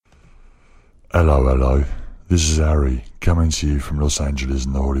Hello, hello. This is Harry, coming to you from Los Angeles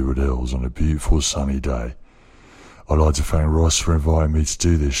and the Hollywood Hills on a beautiful sunny day. I'd like to thank Ross for inviting me to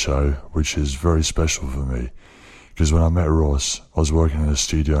do this show, which is very special for me, because when I met Ross, I was working in a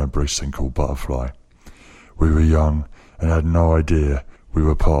studio in Brixton called Butterfly. We were young and had no idea we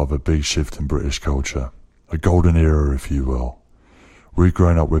were part of a big shift in British culture, a golden era, if you will. We'd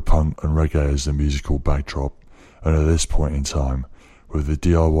grown up with punk and reggae as the musical backdrop, and at this point in time, with the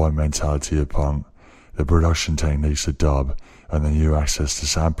DIY mentality of punk, the production techniques of dub, and the new access to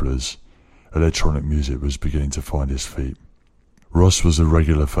samplers, electronic music was beginning to find its feet. Ross was a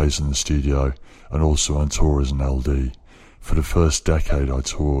regular face in the studio and also on tour as an LD. For the first decade I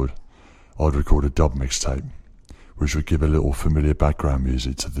toured, I'd record a dub mixtape, which would give a little familiar background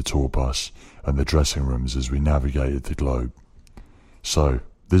music to the tour bus and the dressing rooms as we navigated the globe. So,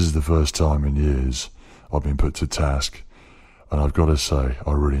 this is the first time in years I've been put to task, and I've got to say,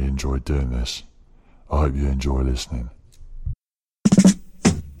 I really enjoyed doing this. I hope you enjoy listening.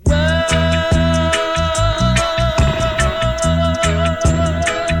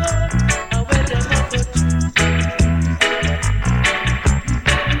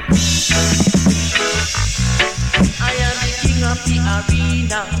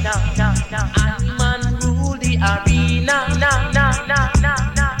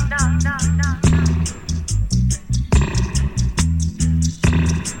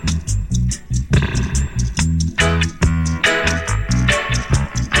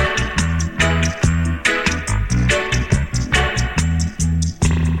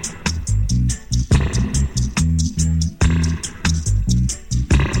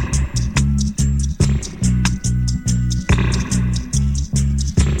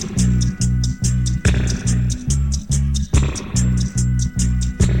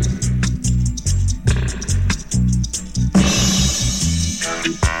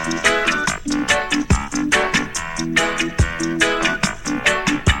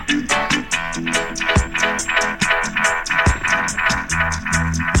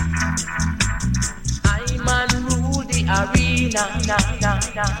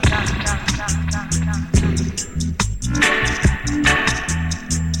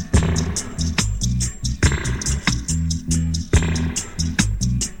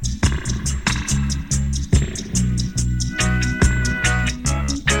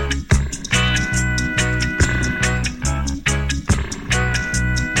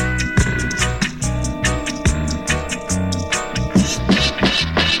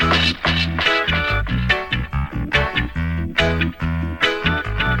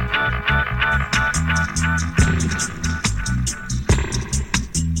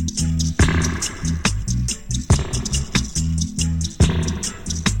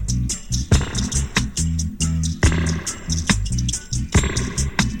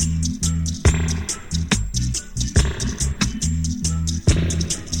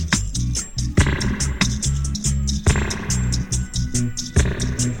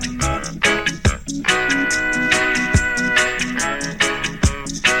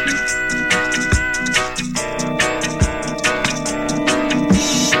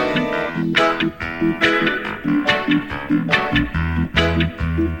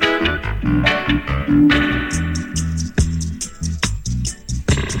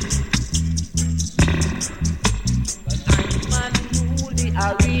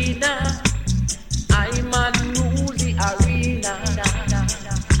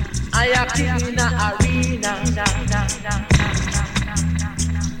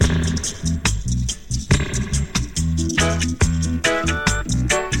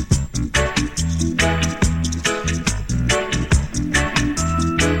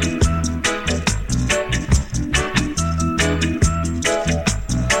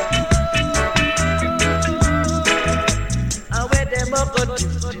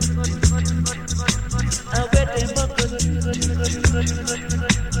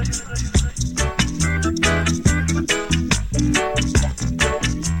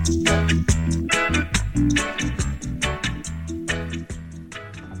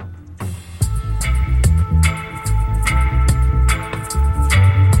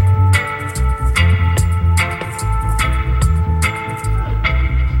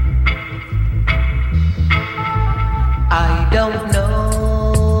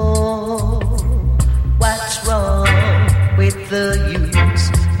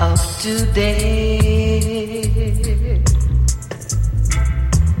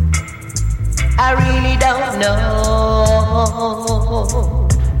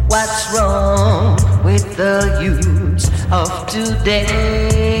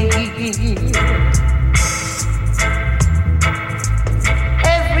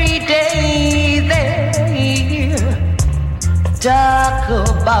 Every day talk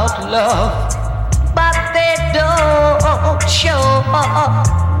about love, but they don't show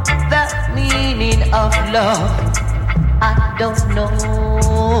the meaning of love. I don't know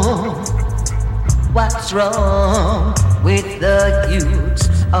what's wrong with the youths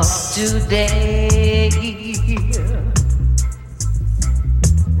of today.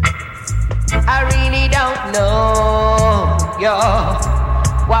 I really don't know,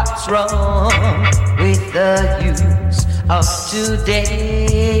 what's wrong with the youths of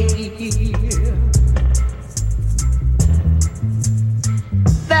today.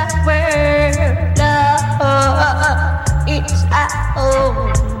 That word love is our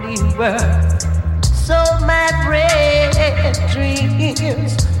only word. So my brain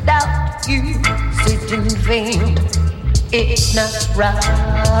dreams that you sit in vain. It's not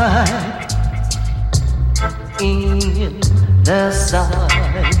right in the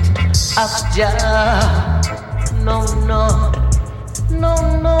sight of Jah. No, no, no,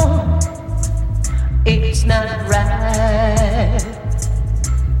 no. It's not right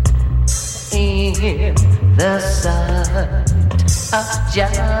in the sight of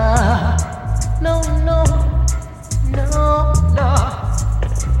Jah. No, no, no, no.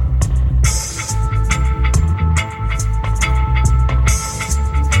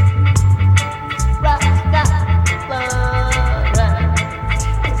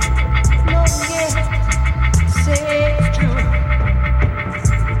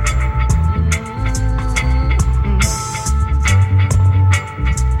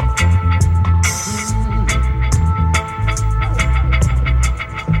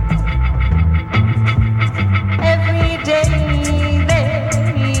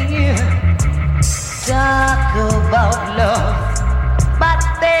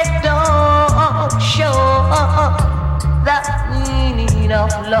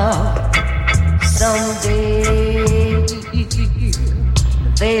 Of love. Someday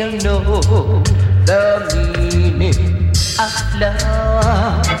they'll know the meaning of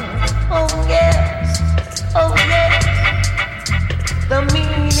love. Oh yes, oh yes, the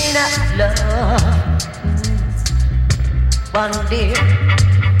meaning of love. One day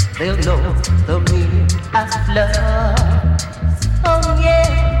they'll know the meaning of love. Oh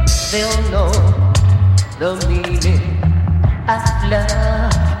yeah, they'll know the meaning of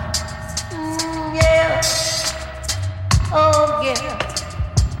love. Yeah. Oh yeah.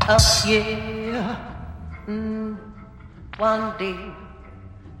 Oh yeah. One day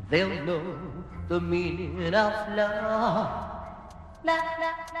they'll know the meaning of love. La la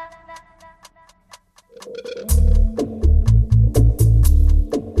la la la.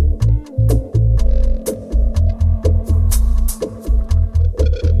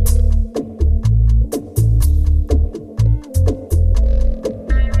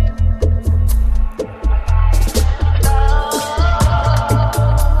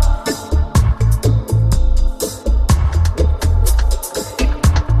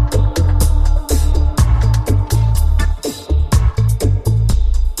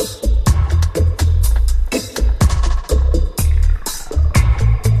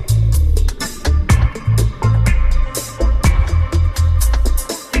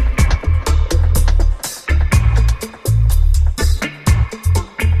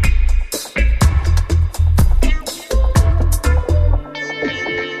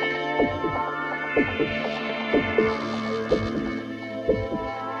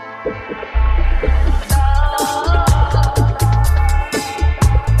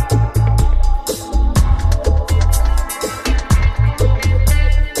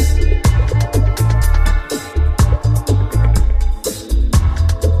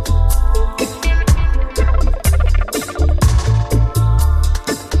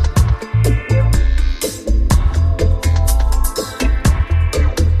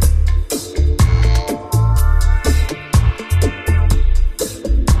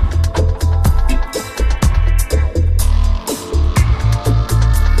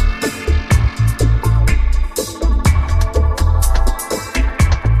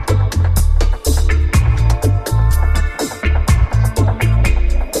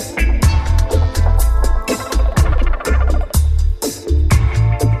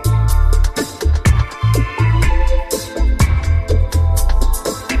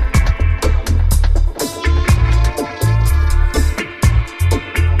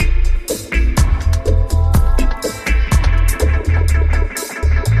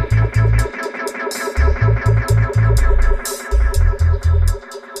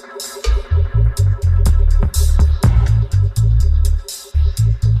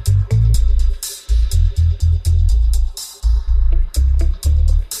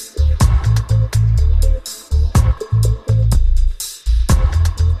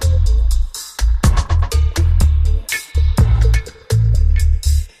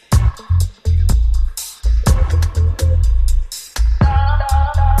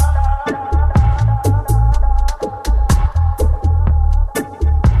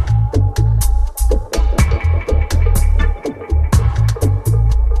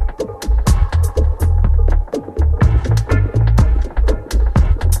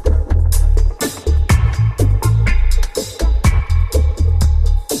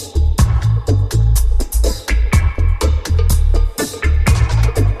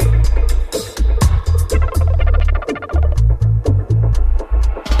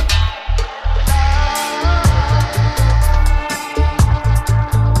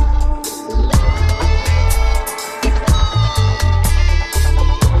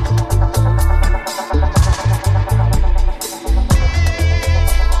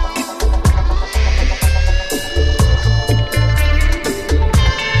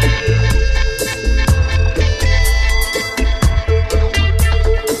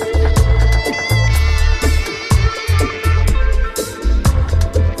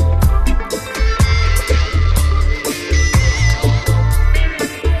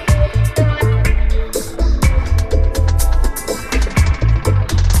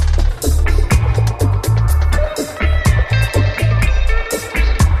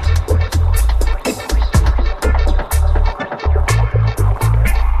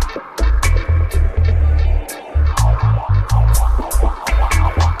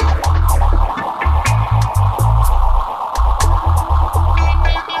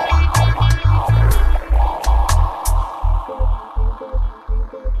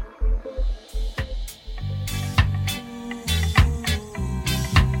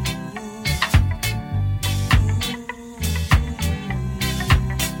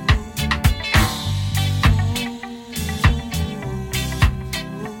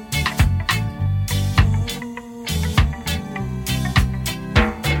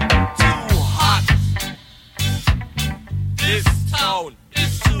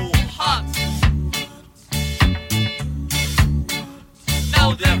 hot.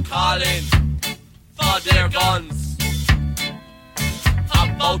 Now they're calling for their guns,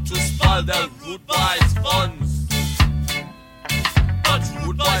 about to spoil the rude boys' funds. But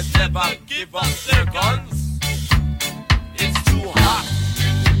rude boys never give up their guns. It's too hot.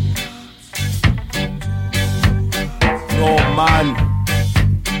 No man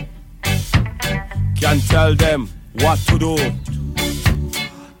can tell them what to do.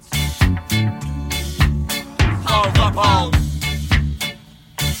 Pound for pound,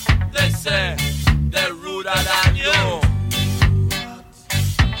 they say they're ruder than you.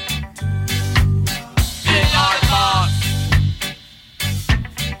 Big hard boss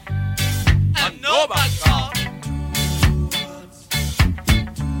and no back talk.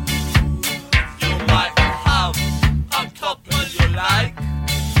 You might have a couple you like.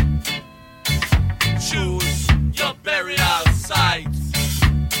 Choose your burial site.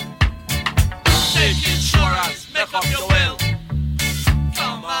 Take insurance, make up your will.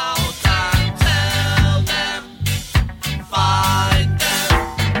 Come out and tell them, find them.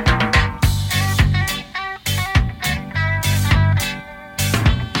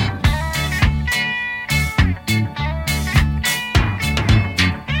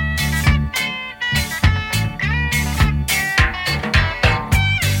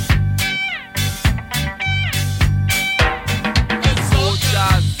 The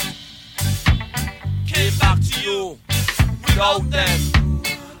soldiers came back to you without them.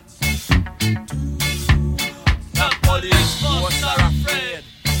 The police force are afraid.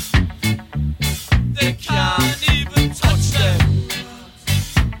 They can't even touch them.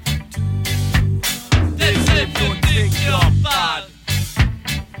 They say if you think you're bad,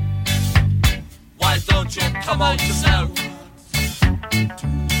 why don't you come out yourself?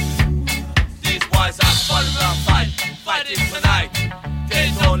 These boys are falling on fighting tonight. They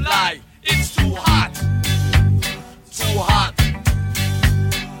don't lie, it's too hot. Too hot.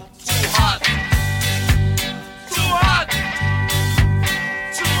 Too hot. Too hot.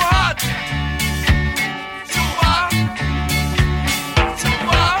 Too hot. Too hot. Too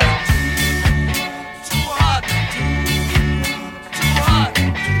hot. Too hot. Too hot. Too hot.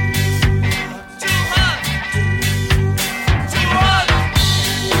 Too hot. Too hot. Too hot.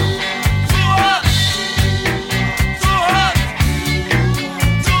 Too hot. Too hot.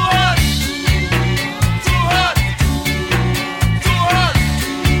 Too hot.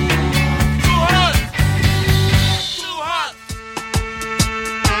 Too hot. Too hot.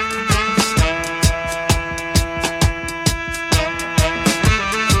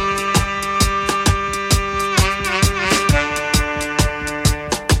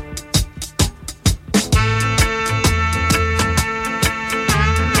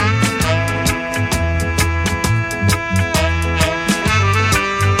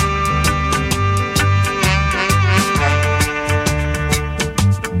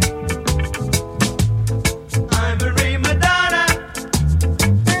 Ivory Madonna,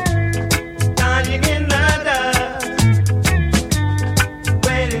 dying in the dust,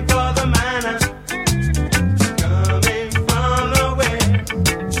 waiting for the manna coming from the west.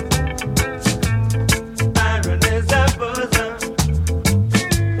 Iron is her bosom,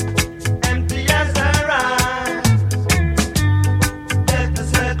 empty as her eyes. There's a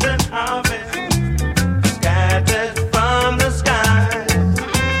certain harvest scattered from the skies.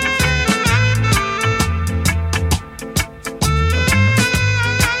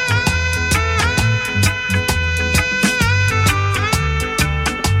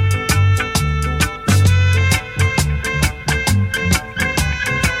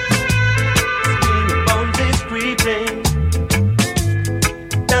 Skinny bones is creeping,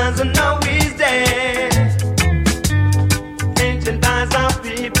 doesn't know he's dead. Ancient eyes are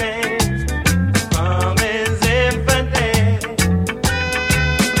peeping from his infant head.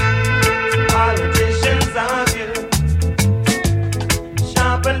 Politicians argue,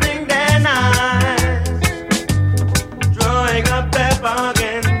 sharpening their knives, drawing up their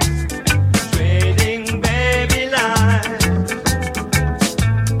bargains, trading baby lives.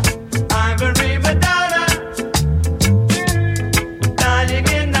 Ivory Madonna, dying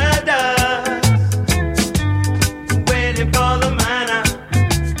in the dust, waiting for the manna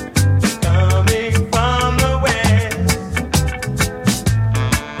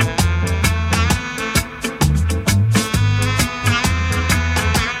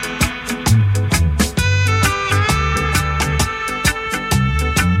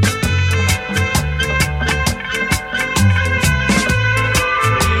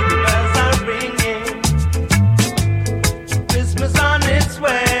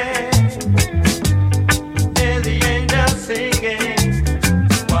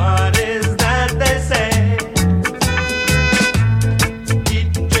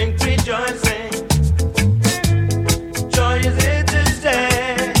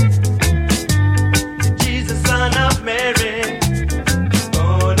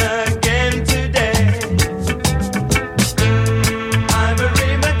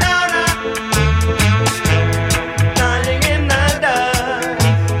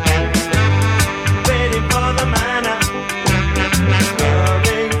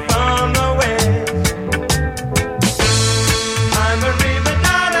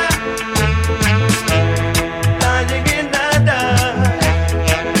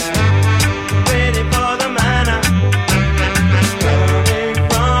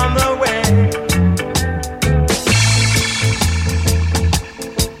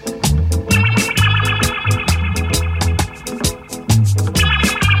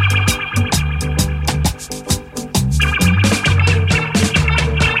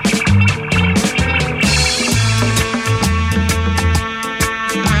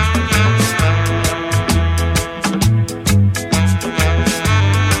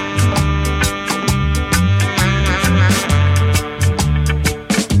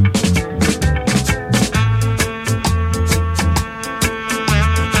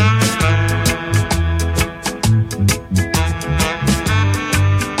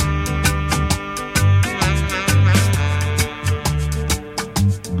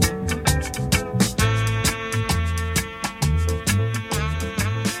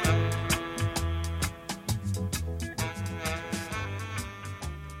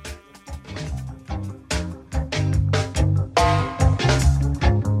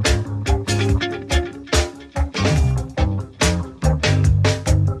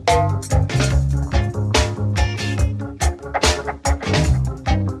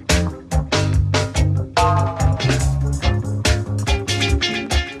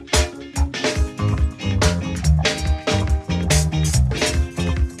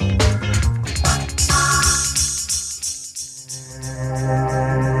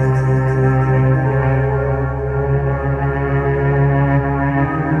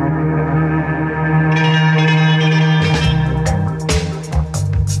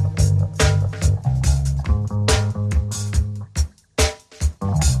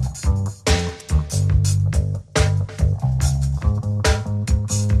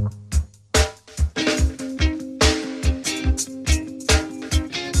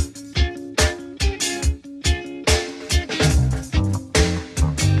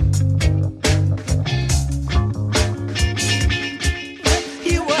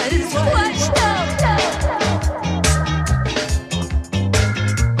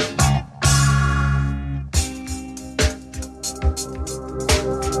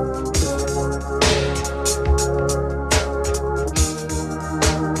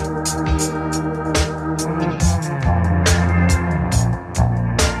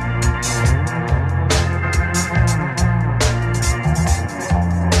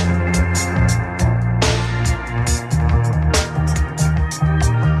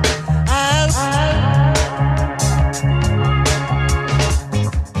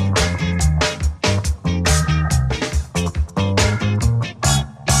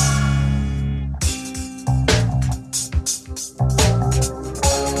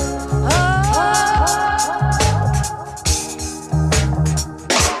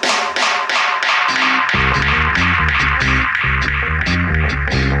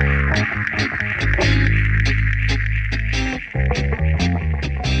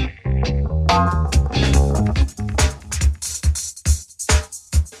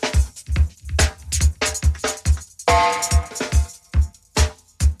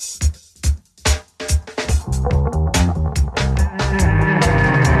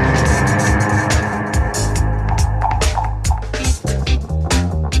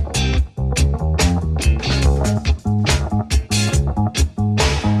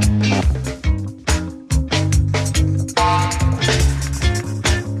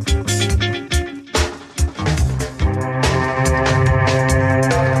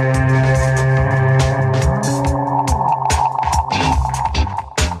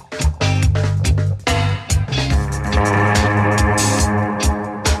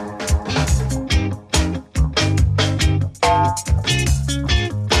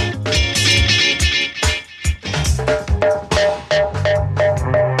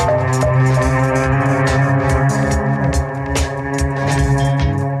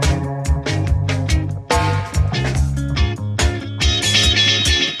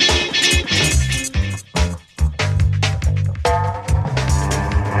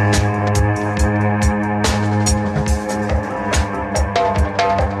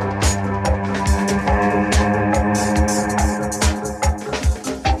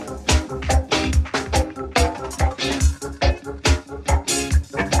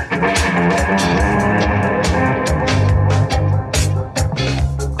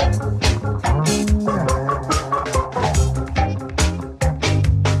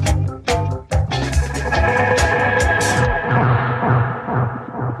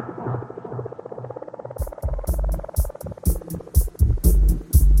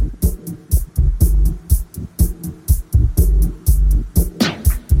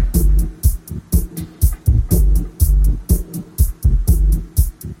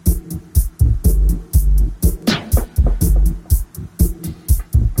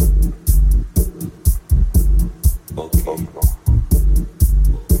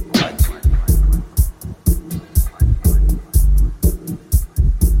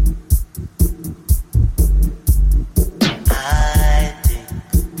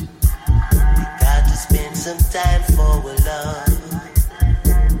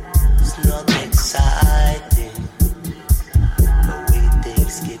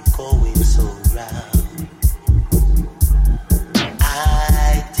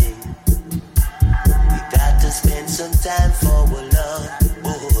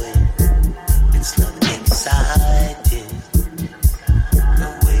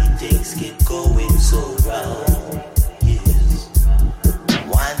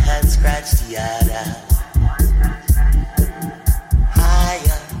the other.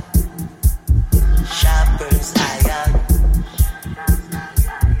 Higher, sharper's iron.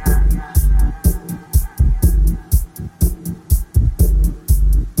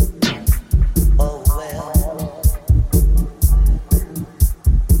 Oh well,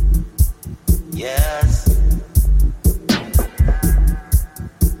 yes.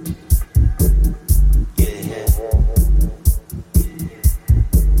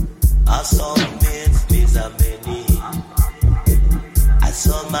 I saw myths, these are many. I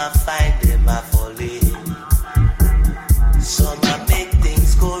saw my find them, my folly. Some I make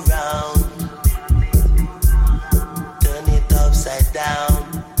things go round, turn it upside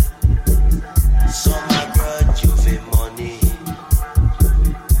down. Some I brought you for money,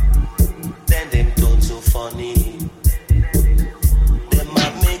 then them told so funny. Them I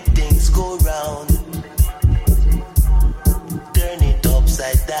make things go round, turn it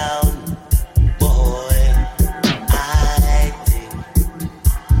upside down.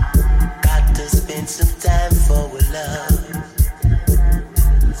 Some time for our love.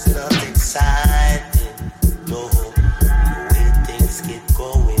 It's not exciting, no. The way things keep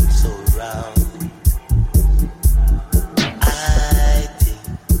going so round. I think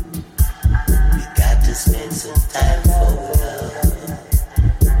we got to spend some time for our love.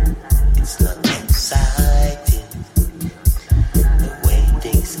 It's not exciting, the way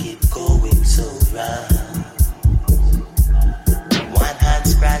things keep going so round. One hand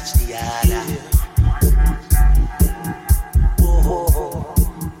scratch the other.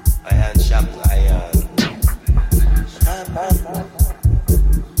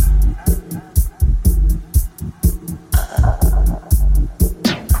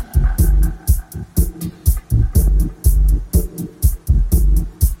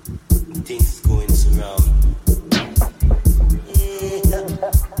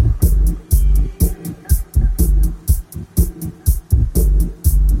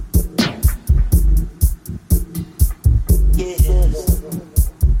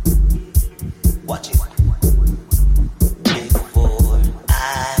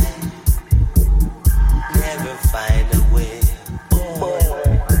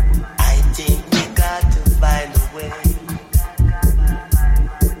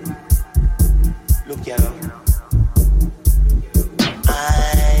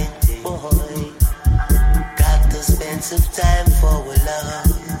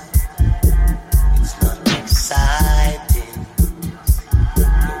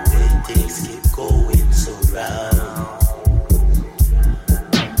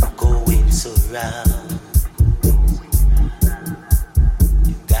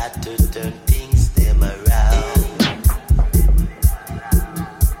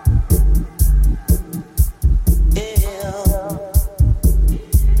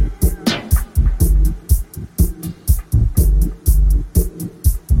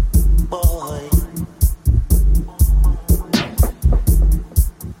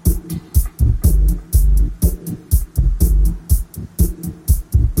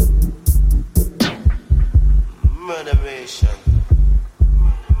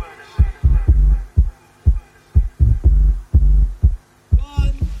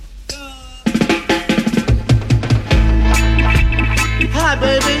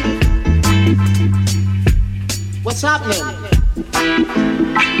 What's happening?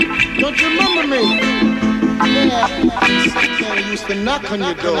 Don't you remember me? Yeah, I used to knock on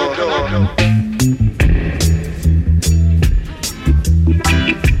your door.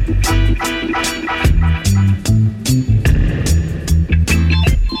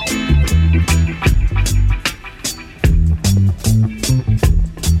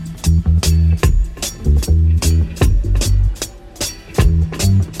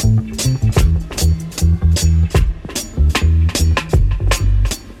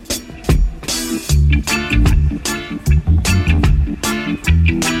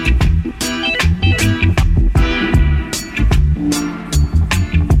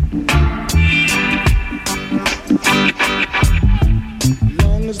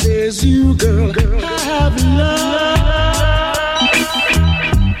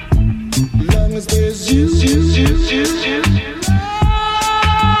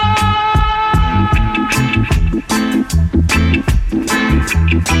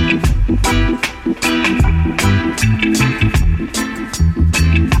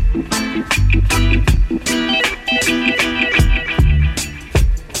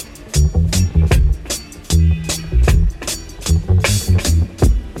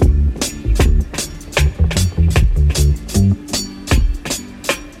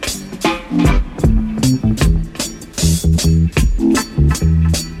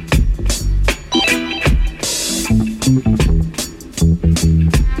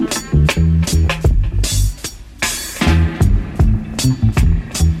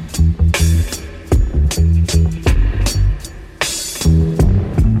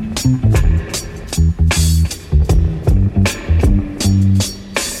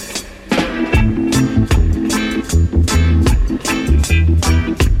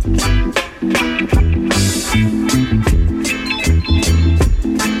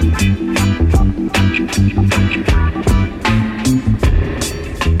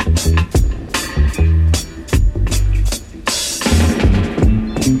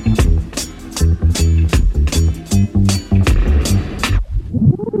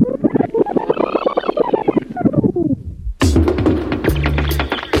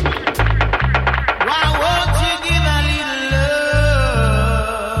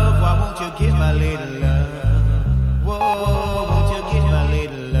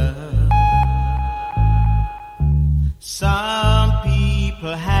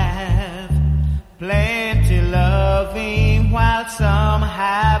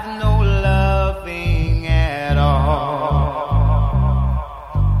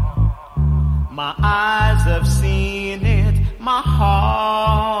 My eyes have seen it, my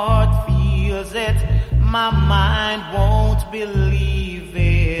heart feels it, my mind won't believe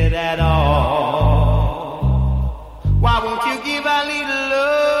it at all. Why won't you give a little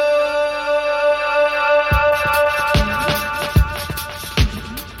love?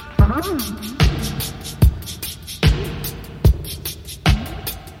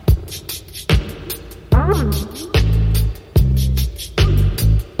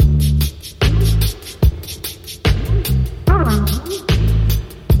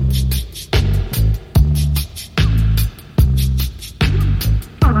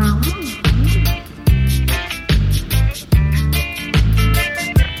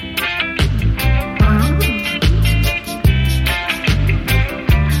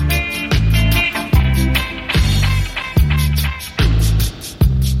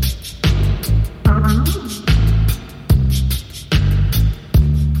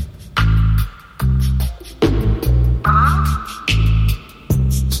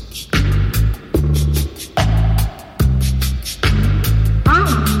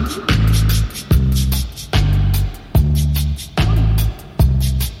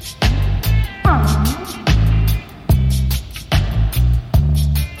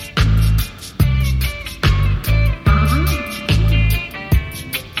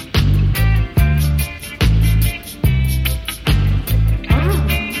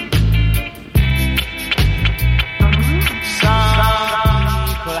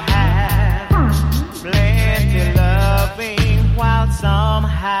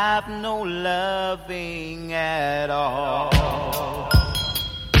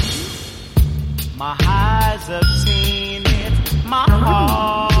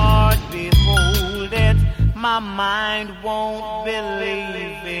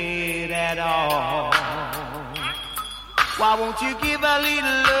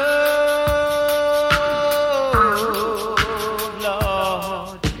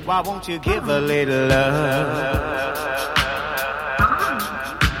 Won't you give a little love?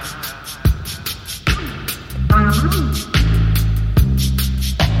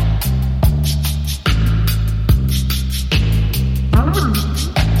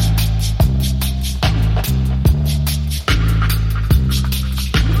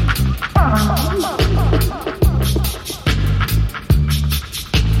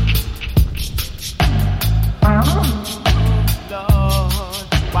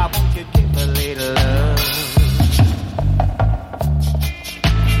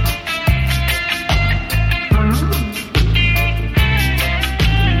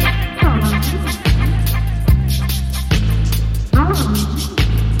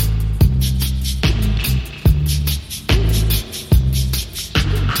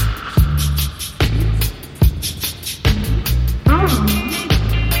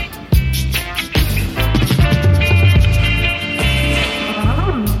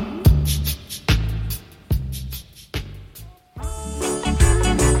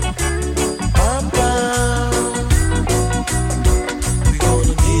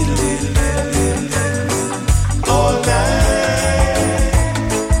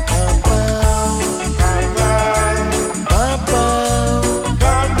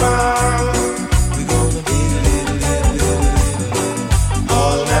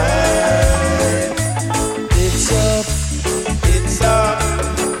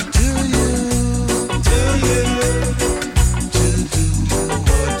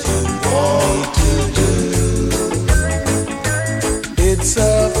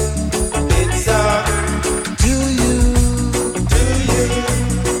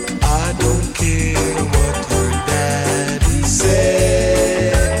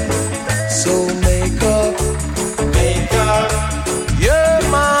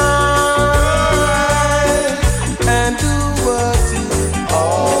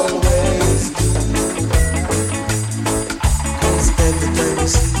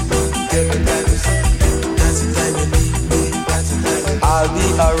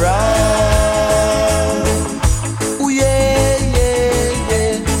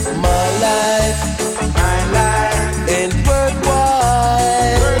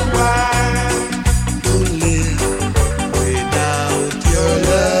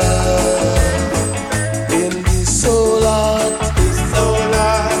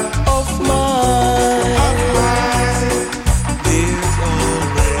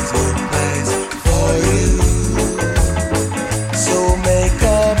 Make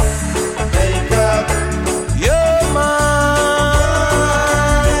up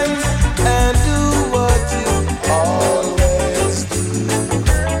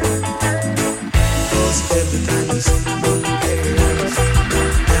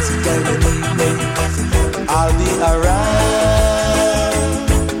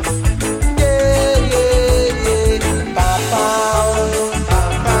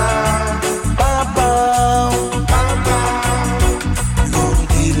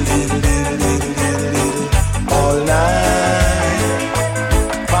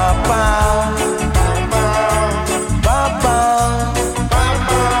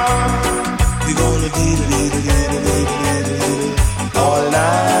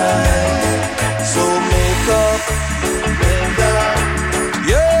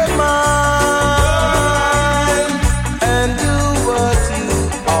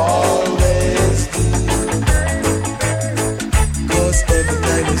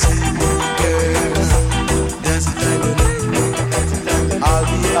when you see me, girl, that's the time you know I'll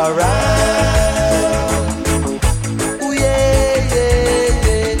be around. Ooh, yeah, yeah,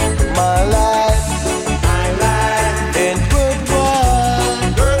 yeah. My life ain't worthwhile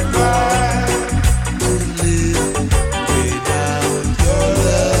to live without your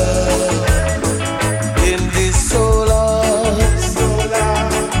love. In this soul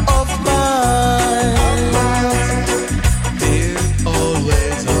of mine, there's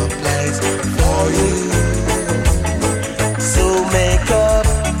always a place for you. So make up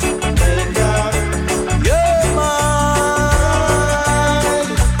your mind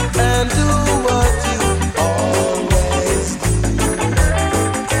and do what you always do.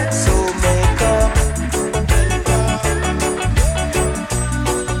 So make up.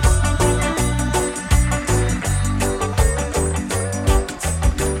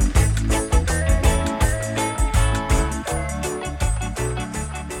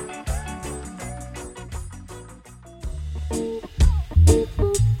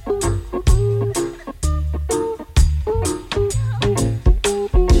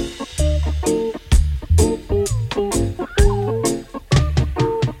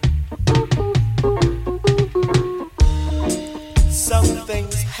 Some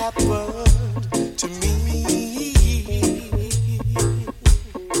things happened to me.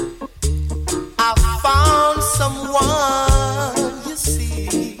 I found someone, you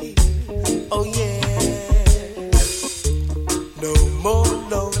see. Oh yeah. No more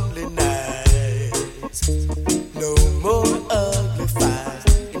lonely nights, no more ugly fights.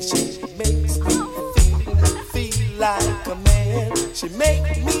 And she makes me feel like a man. She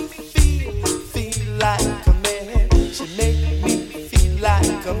makes me feel like a man. She makes me feel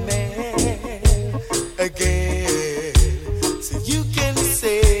like a man again. So you can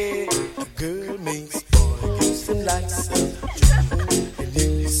say a girl makes boy gives him lots of joy. A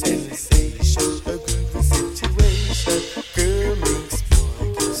new sensation, a groovy situation. Girl makes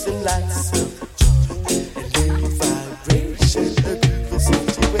boy gives him lots of joy. A new vibration, a groovy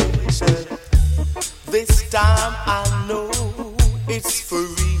situation. This time I know it's for real.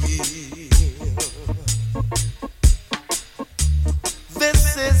 This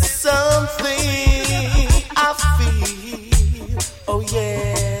is something I feel. Oh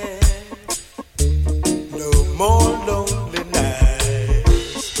yeah. No more lonely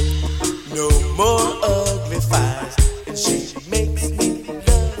nights, no more ugly fights. And she makes me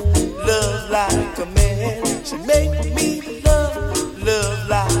love like a man. She makes me love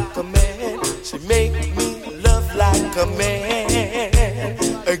like a man. She makes me love like a man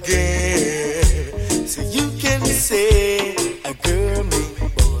again. So you can say a girl make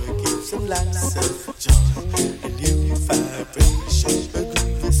boy gives him lots of joy. A new vibration, a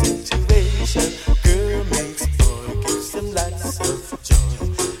groovy situation. Girl makes boy gives him lots of joy.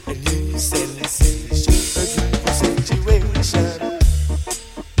 A new sensation, a groovy situation.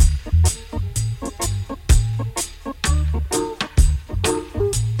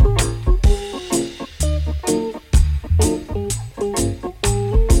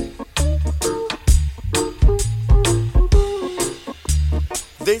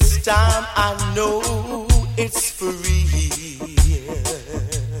 This time I know it's for real.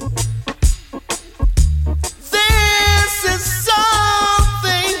 This is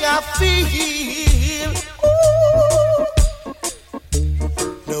something I feel. Ooh.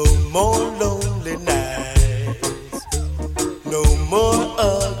 No more lonely nights, no more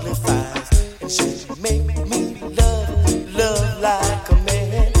ugly fights. And she make me love like a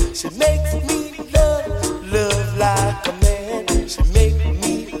man. She makes me love like a man. She make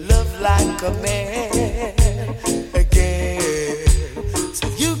me love like a man again. So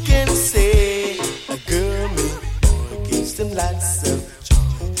you can say a girl make boy gives them lots of joy.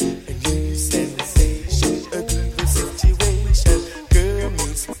 And you say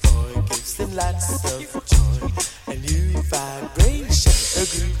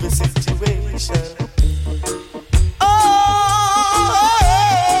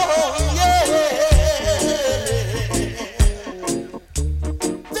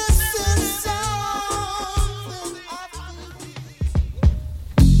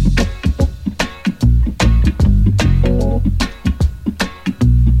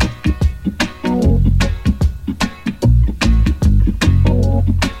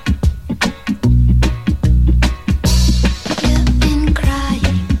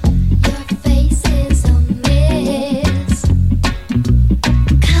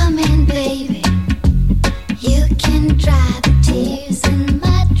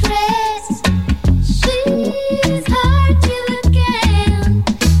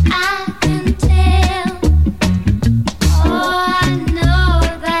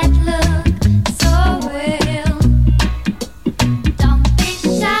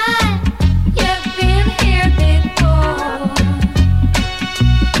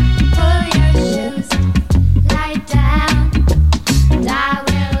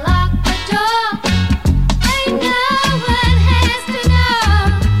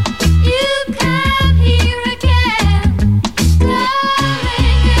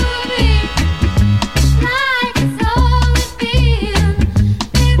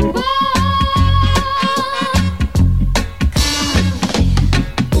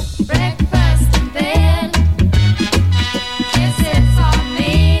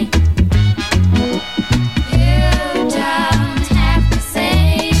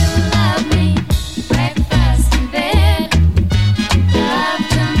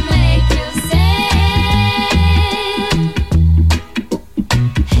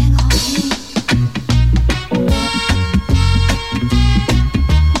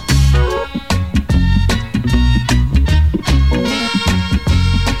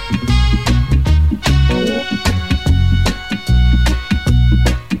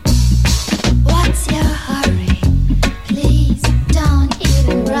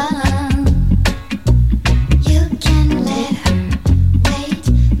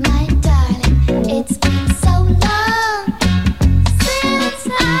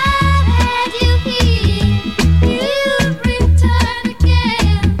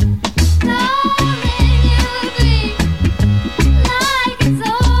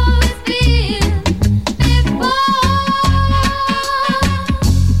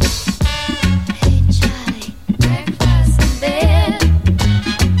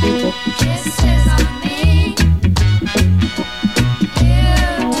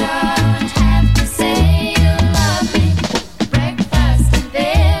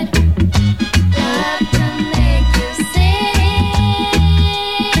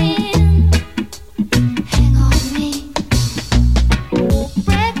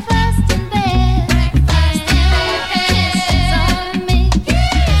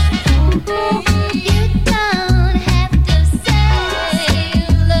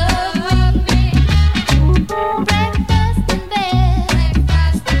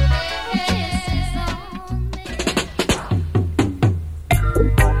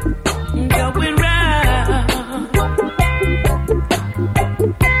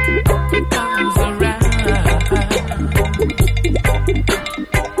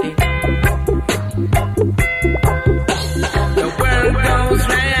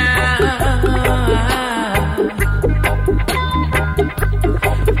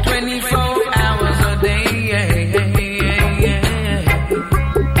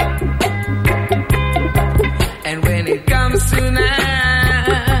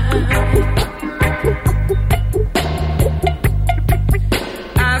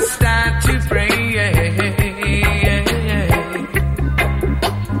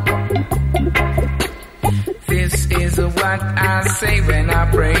say when I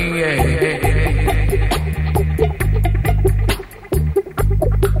pray.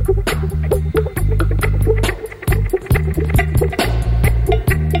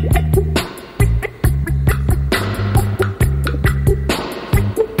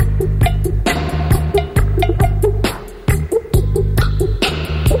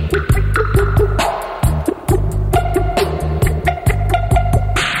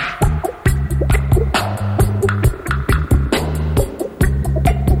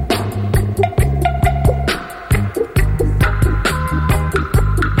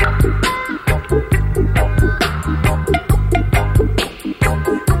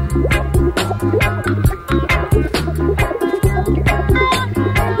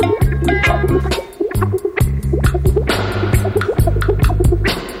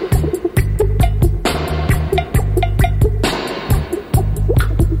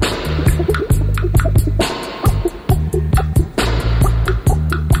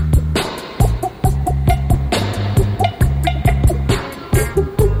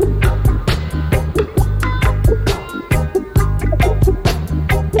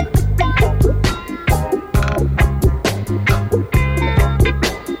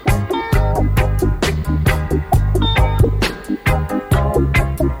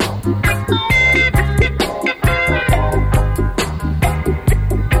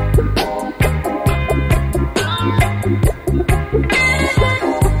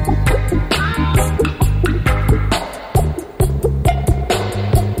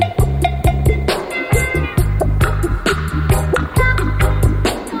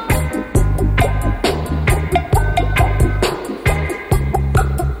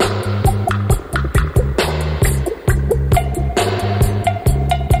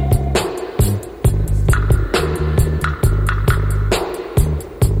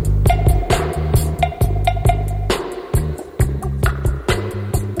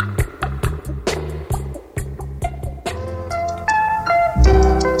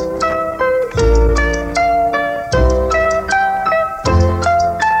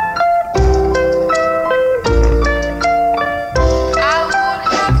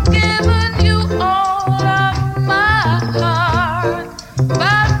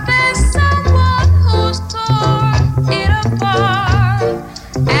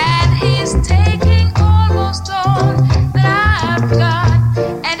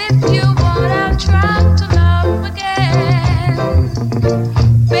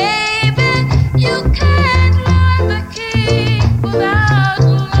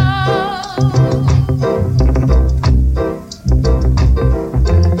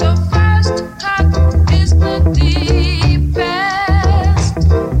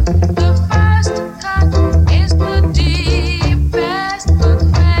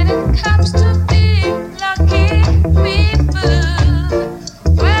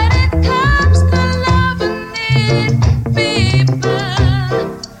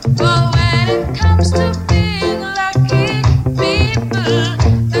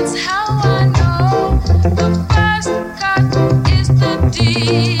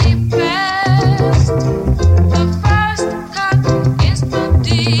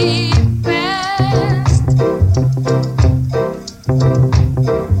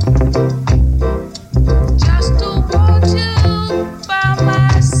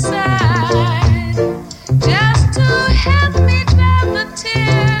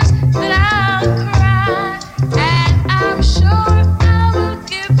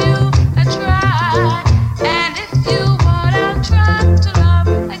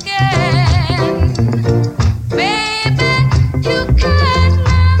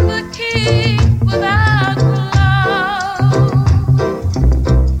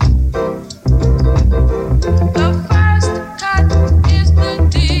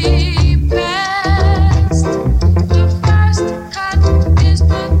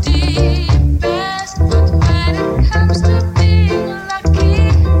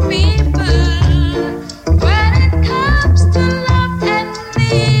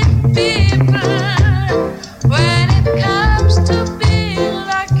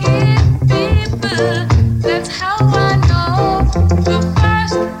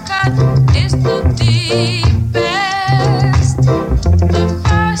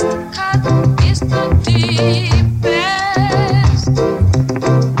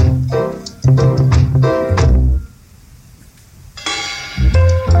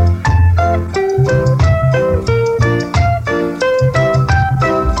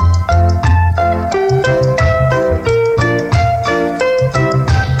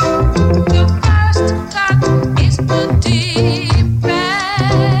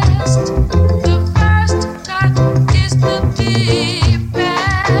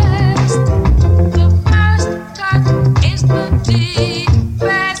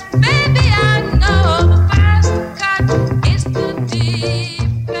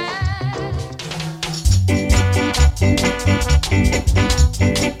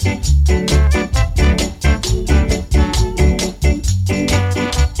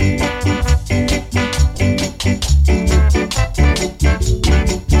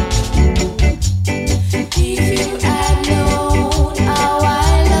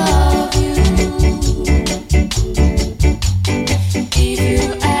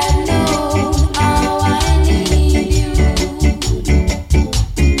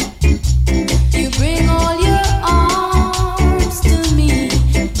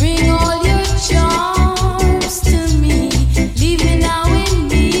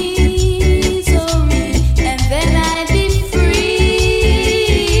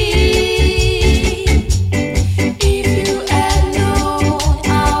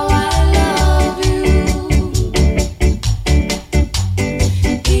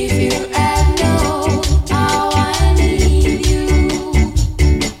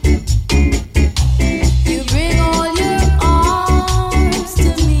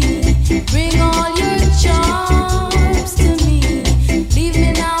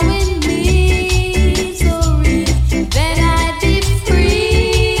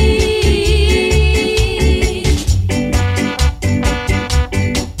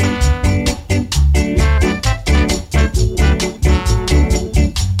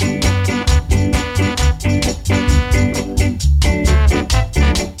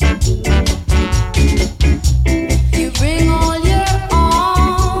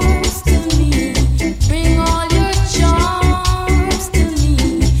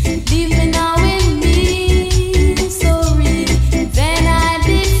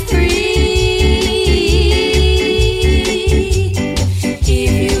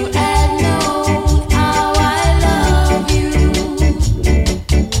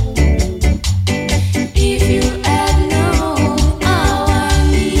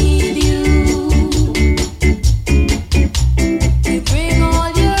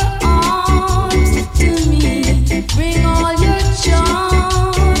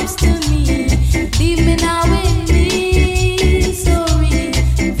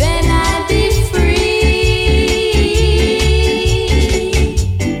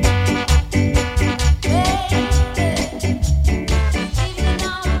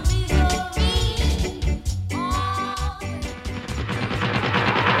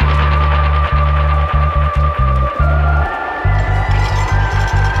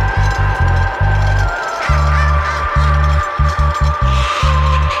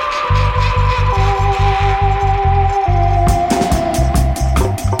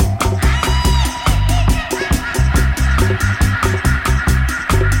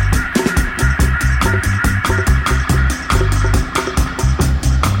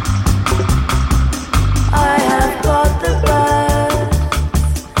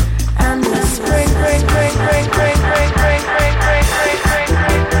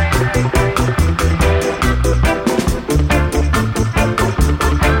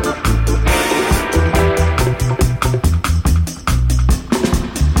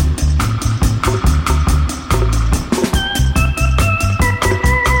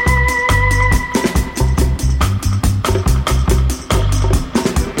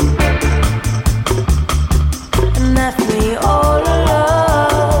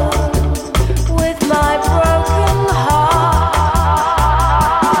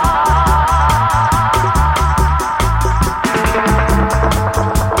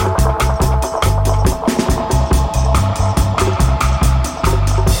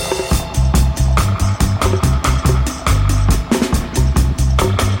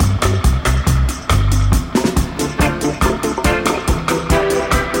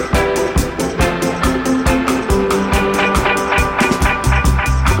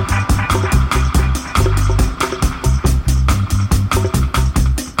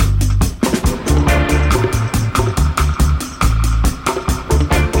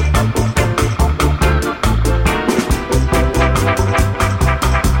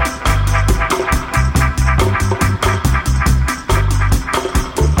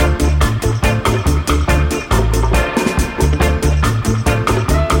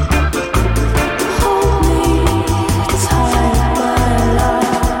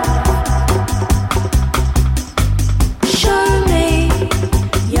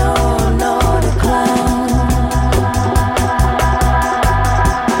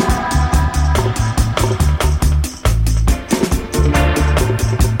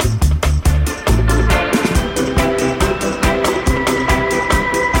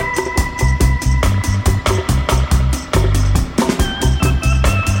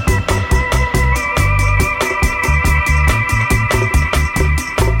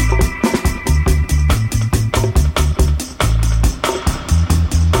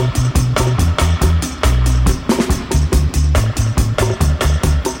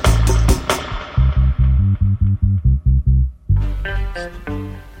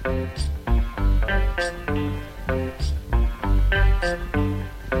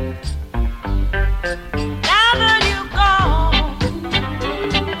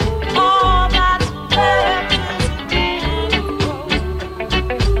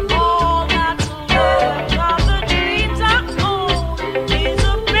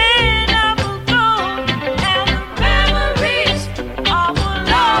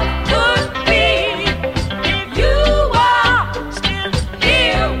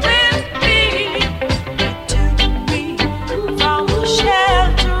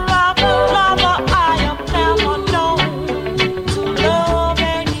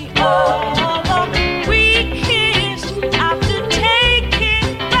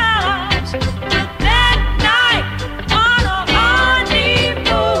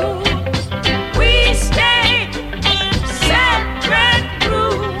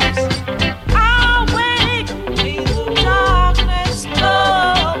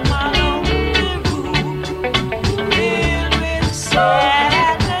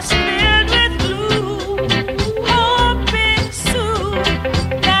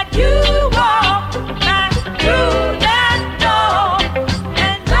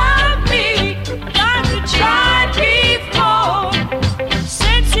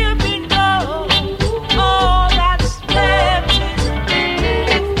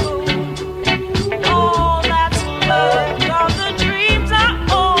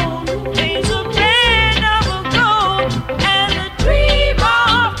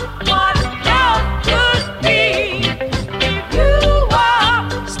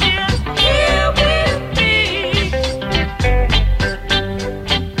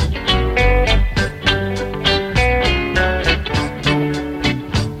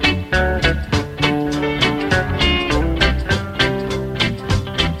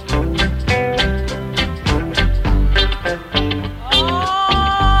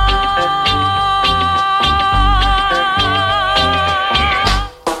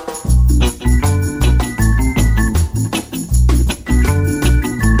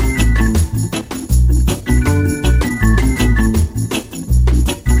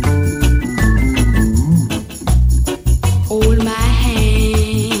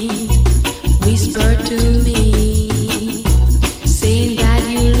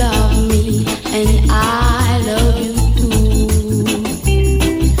 you love me and I love you too.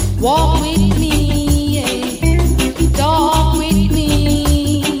 Walk with me, talk with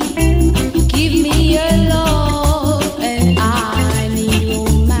me, give me your love and I need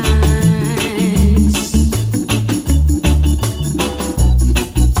romance.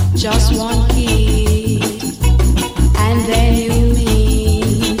 Just one kiss and then you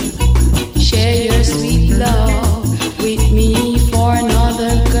meet. Share your sweet love with me for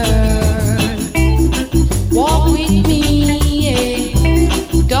another girl. Walk with me,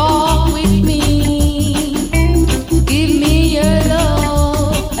 talk with me, give me your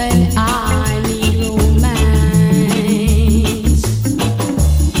love and I need romance.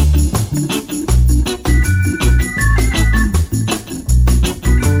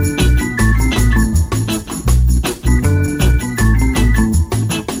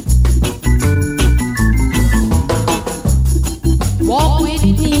 Walk with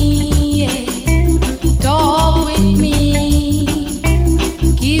me.